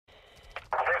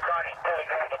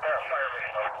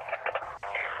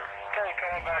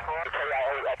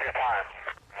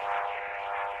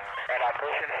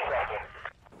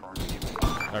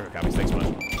Okay, copy. Thanks much.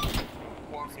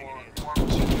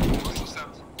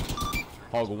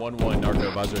 Hog 1-1, Narco,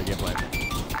 advisory game plan.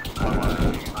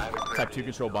 Type 2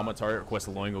 control, bomb on target, request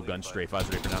a low-angle gun strafe,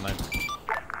 advisory for 99.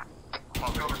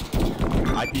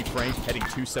 IP Frank, heading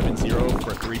 270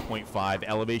 for 3.5,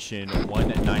 elevation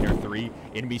 193,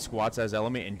 enemy squats as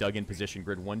element and dug in position,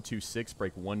 grid 126,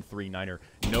 break 139er.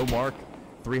 No mark,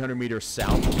 300 meters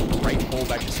south, right pole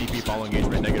back to CP, follow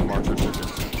engagement, negative marks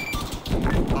restrictions.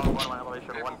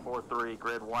 Elevation 143,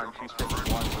 grid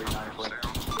 126, 139.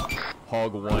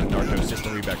 Hog 1, Narco,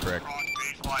 system read back correct.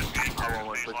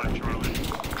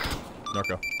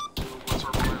 Narco.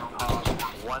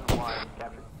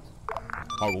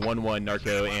 Hog 1-1,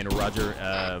 Narco, and Roger,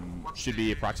 should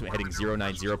be approximate heading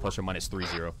 090 plus or minus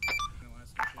 30.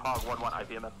 Hog 1-1,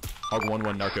 IPMF. Hog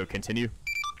 1-1, Narco, continue.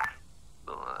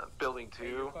 Building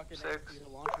 2, 6.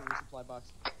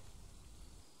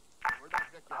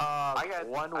 I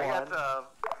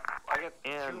got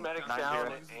 2 medics down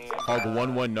and Hog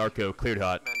 1-1, Narco, cleared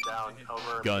hot. men down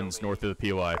over Guns north of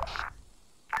the POI.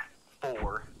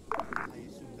 4.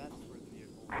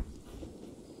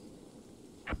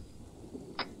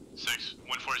 Six.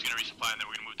 1-4 is gonna resupply, and then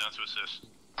we're gonna move down to assist.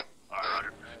 Alright,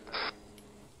 Roger.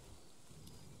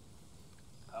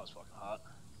 That was fucking hot.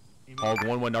 Hog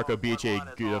 1-1, Narco,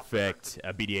 BHA, good effect.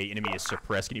 BDA, enemy is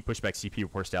suppressed. Can you push back CP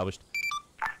report established?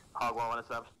 Hog 1-1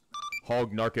 established.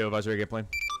 Hog, Narco, advisory game plan.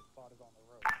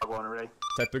 Hog 1 ready.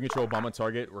 Type 3 control, bomb on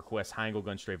target, request high angle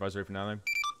gun straight, advisory for 99.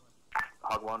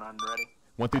 Hog 1 ready.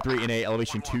 1-3, NA,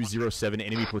 elevation 207,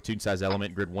 enemy platoon size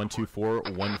element, grid 124,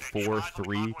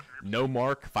 143, no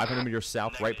mark, 500 meters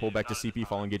south, right pull back to CP,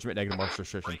 follow engagement, negative marks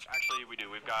restrictions. Actually, we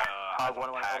do. We've got Hog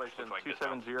 1-1 elevation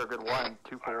 270, grid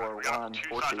 124, we got 1, two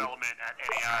 14. size element at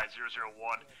NAI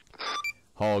 001.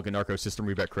 Hog and Narco, system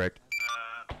read back correct.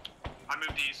 I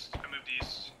moved east.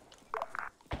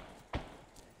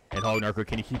 And Hog, Narco,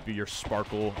 can you keep your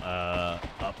sparkle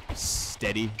up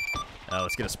steady?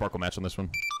 Let's get a sparkle match on this one.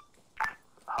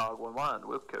 Hog 1-1,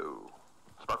 Wilco.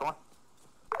 Sparkle 1.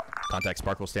 Contact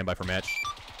sparkle, standby for match.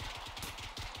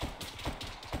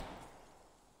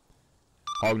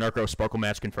 Hog, Narco, sparkle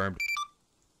match confirmed.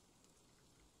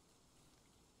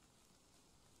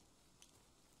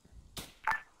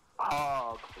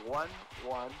 Hog 1-1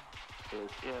 is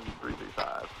in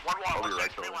 335. 1-1. I'll be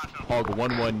right Right over. Hog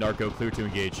 1-1, Narco, clear to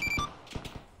engage.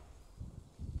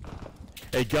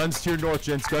 Hey, guns to your north,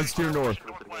 gents, guns to your north.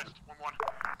 Northwest.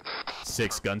 1-1.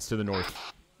 6 guns to the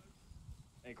north.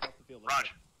 Hey, cross the field.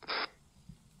 Roger.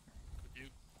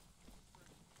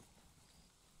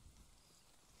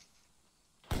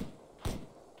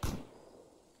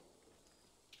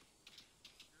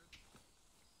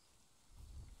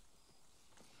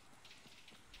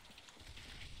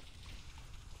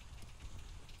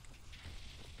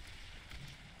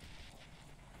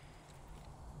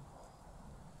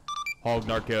 Hog,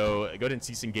 Narco, go ahead and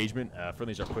cease engagement.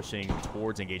 Friendlies are pushing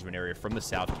towards engagement area from the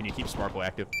south. Can you keep sparkle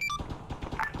active?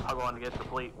 I'll go on to get the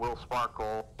fleet. Will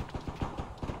sparkle.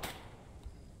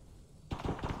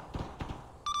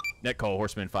 Net call,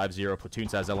 Horseman 5-0, platoon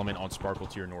size element on sparkle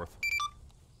to your north.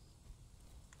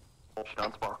 On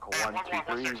sparkle 1,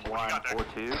 2, 3, 1, 4, 2.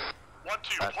 1-2.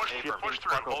 Push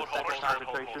through. Hold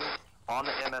concentration. On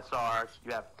the MSR,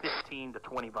 you have 15 to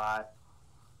 25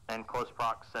 and close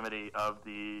proximity of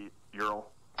the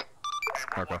Ural. Hey,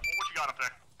 what you got up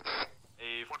there?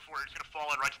 A 1-4 is gonna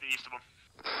fall in right to the east of him.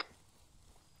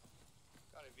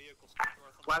 Got a vehicle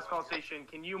north. Last call station,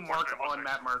 can you mark on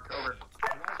map mark? Over.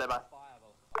 Stay by.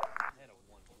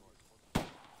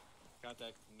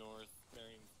 Contact north,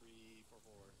 bearing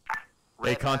 344.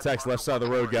 Hey, contacts left side of the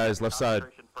road, guys, left side.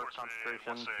 First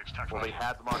concentration. Well, they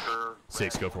had the marker.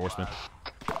 6, go for Horseman. Hey,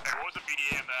 what was the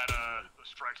BDA in that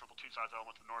strikes level 2 size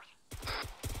element to the north?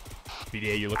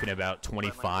 BDA, you're looking at about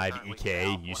 25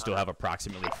 EK. You still have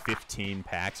approximately 15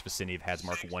 packs, vicinity of Hads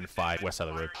Mark 1-5, west side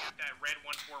of the road. That red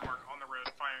 1-4 mark on the road,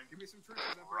 firing. Give me some troops.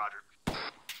 Roger.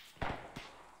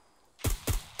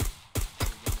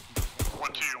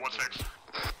 1-2, 1-6.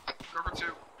 Number 2.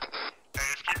 Hey,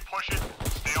 just keep pushing.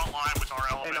 Stay online with our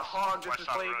elements. And a Hog, this west is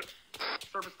side of the Plague. road.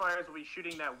 Surface fires will be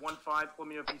shooting that 1-5. Let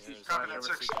me know if you see Copy fire. that, Over.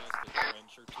 6.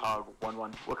 Hog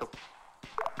 1-1. Look up.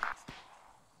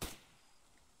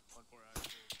 1-4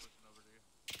 actual, pushing over to you.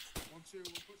 1-2, we're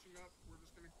pushing up. We're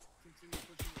just going to continue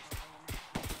pushing with our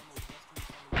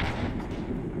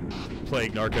element.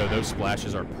 Plague, Narco, those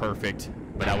splashes are perfect,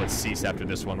 but I would cease after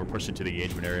this one. We're pushing to the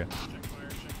engagement area. Check fire.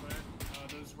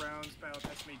 Those rounds about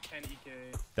estimate 10 EK.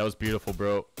 That was beautiful,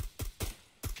 bro.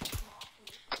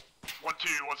 1-2,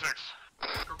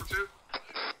 1-6. Number 2.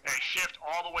 Hey, shift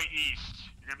all the way east.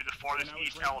 You're gonna be the And farthest now it's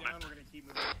east right element. down, we're gonna keep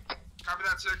moving. Copy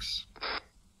that, 6.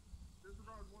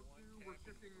 Disregard 1-2. We're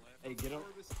shifting. Hey, get up.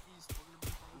 Farthest east. We're gonna be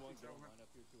farthest east element. Line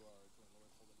up here to our lowest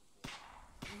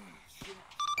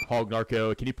hold Hog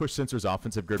Narco, can you push sensors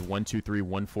offensive grid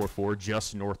 123144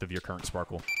 just north of your current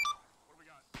sparkle? What do we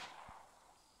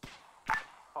got?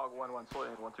 Hog 1-1, slow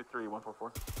in 123,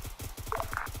 144.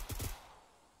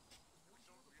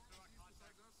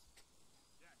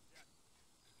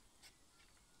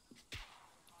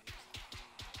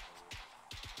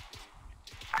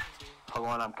 Hog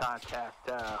 1, I'm contact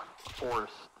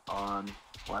force on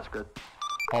last grid.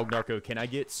 Hog Narco, can I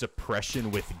get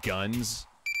suppression with guns?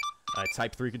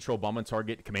 Type 3 control bomb on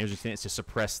target. Commander's intent to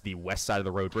suppress the west side of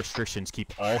the road. Restrictions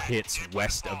keep all hits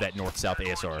west of that north-south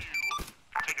ASR.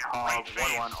 Hog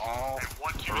 1-1, all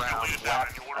around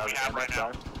west of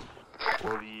MSR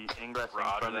will be ingressing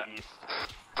from the east.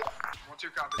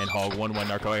 1-2 copy. And Hog 1-1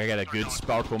 Narco, I got a good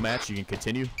sparkle match. You can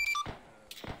continue.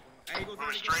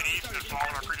 Moving straight east and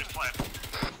following our previous plan.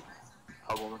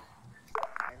 Hog 1-1.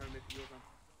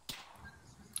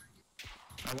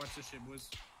 I watch this shit, boys.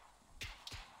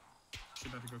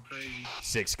 Shit about to go crazy.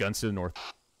 6 guns to the north.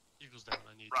 Eagles down.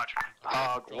 I need. Roger.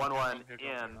 Hog 1-1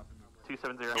 in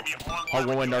 270. You'll be on Hog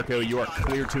 1-1 Narco, you are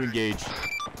clear to engage.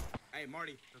 Hey,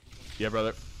 Marty. Yeah,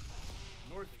 brother.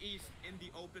 Northeast in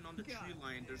the open on the tree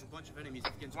line. There's a bunch of enemies.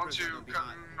 If you can 1-2 suppress them,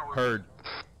 cutting north. Heard.